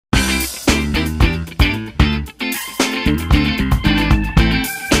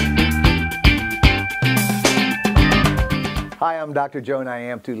I'm Dr. Joe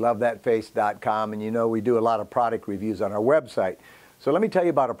Niamtu, LoveThatFace.com, and you know we do a lot of product reviews on our website. So let me tell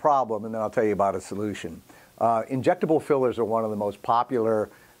you about a problem, and then I'll tell you about a solution. Injectable fillers are one of the most popular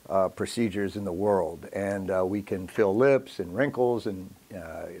procedures in the world, and we can fill lips and wrinkles and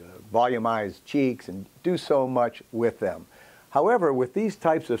volumize cheeks and do so much with them. However, with these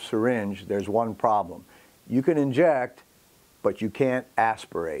types of syringe, there's one problem. You can inject, but you can't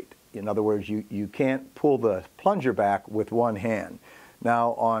aspirate. In other words, you can't pull the plunger back with one hand.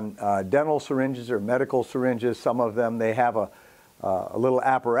 Now, on dental syringes or medical syringes, some of them, they have a little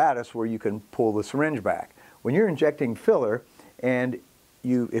apparatus where you can pull the syringe back. When you're injecting filler, and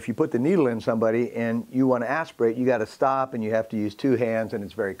if you put the needle in somebody and you want to aspirate, you got to stop and you have to use two hands, and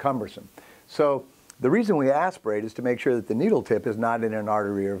it's very cumbersome. So the reason we aspirate is to make sure that the needle tip is not in an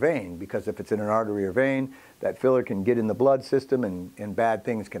artery or vein, because if it's in an artery or vein, that filler can get in the blood system and bad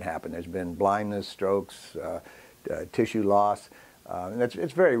things can happen. There's been blindness, strokes, tissue loss, and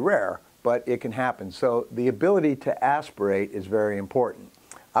it's very rare, but it can happen. So the ability to aspirate is very important.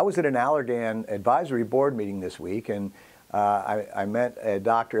 I was at an Allergan advisory board meeting this week, and I met a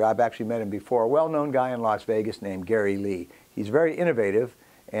doctor. I've actually met him before, a well-known guy in Las Vegas named Gary Lee. He's very innovative,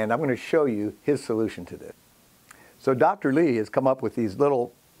 and I'm going to show you his solution to this. So Dr. Lee has come up with these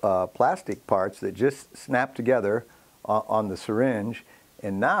little plastic parts that just snap together on the syringe,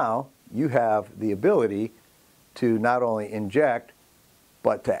 and now you have the ability to not only inject,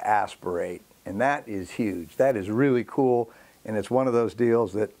 but to aspirate, and that is huge. That is really cool, and it's one of those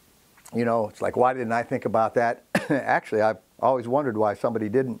deals that, you know, it's like, why didn't I think about that? Actually, I've always wondered why somebody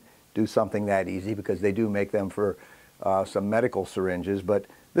didn't do something that easy, because they do make them for some medical syringes, but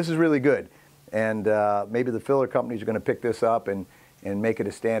this is really good. And maybe the filler companies are going to pick this up and make it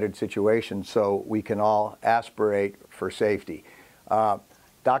a standard situation so we can all aspirate for safety.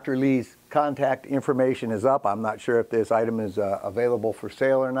 Dr. Lee's contact information is up. I'm not sure if this item is available for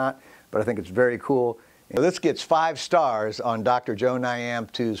sale or not, but I think it's very cool. This gets 5 stars on Dr. Joe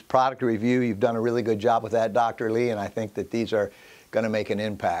Niamtu's product review. You've done a really good job with that, Dr. Lee, and I think that these are going to make an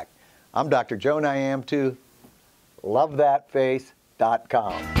impact. I'm Dr. Joe Niamtu,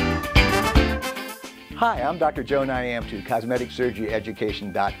 LoveThatFace.com. Hi, I'm Dr. Joe Niamtu,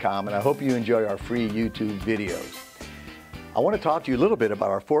 CosmeticSurgeryEducation.com, and I hope you enjoy our free YouTube videos. I want to talk to you a little bit about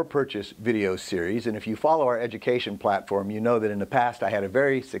our for-purchase video series, and if you follow our education platform, you know that in the past I had a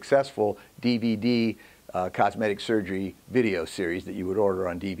very successful DVD cosmetic surgery video series that you would order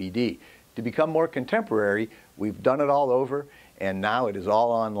on DVD. To become more contemporary, we've done it all over, and now it is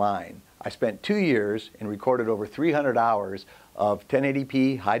all online. I spent 2 years and recorded over 300 hours of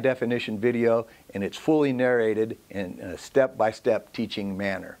 1080p high-definition video, and it's fully narrated in a step-by-step teaching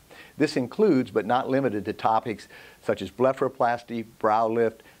manner. This includes, but not limited to, topics such as blepharoplasty, brow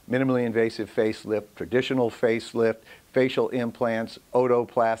lift, minimally invasive facelift, traditional facelift, facial implants,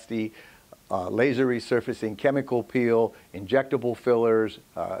 otoplasty, laser resurfacing, chemical peel, injectable fillers,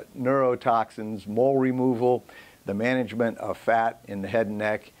 neurotoxins, mole removal, the management of fat in the head and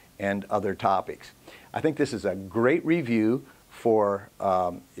neck, and other topics. I think this is a great review for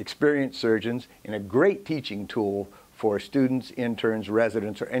experienced surgeons and a great teaching tool for students, interns,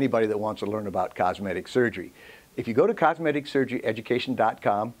 residents, or anybody that wants to learn about cosmetic surgery. If you go to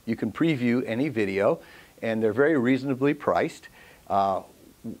CosmeticSurgeryEducation.com, you can preview any video, and they're very reasonably priced.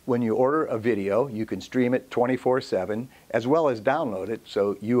 When you order a video, you can stream it 24/7, as well as download it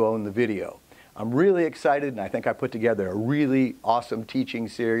so you own the video. I'm really excited, and I think I put together a really awesome teaching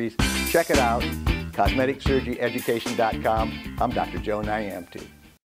series. Check it out, CosmeticSurgeryEducation.com. I'm Dr. Joe Niamtu.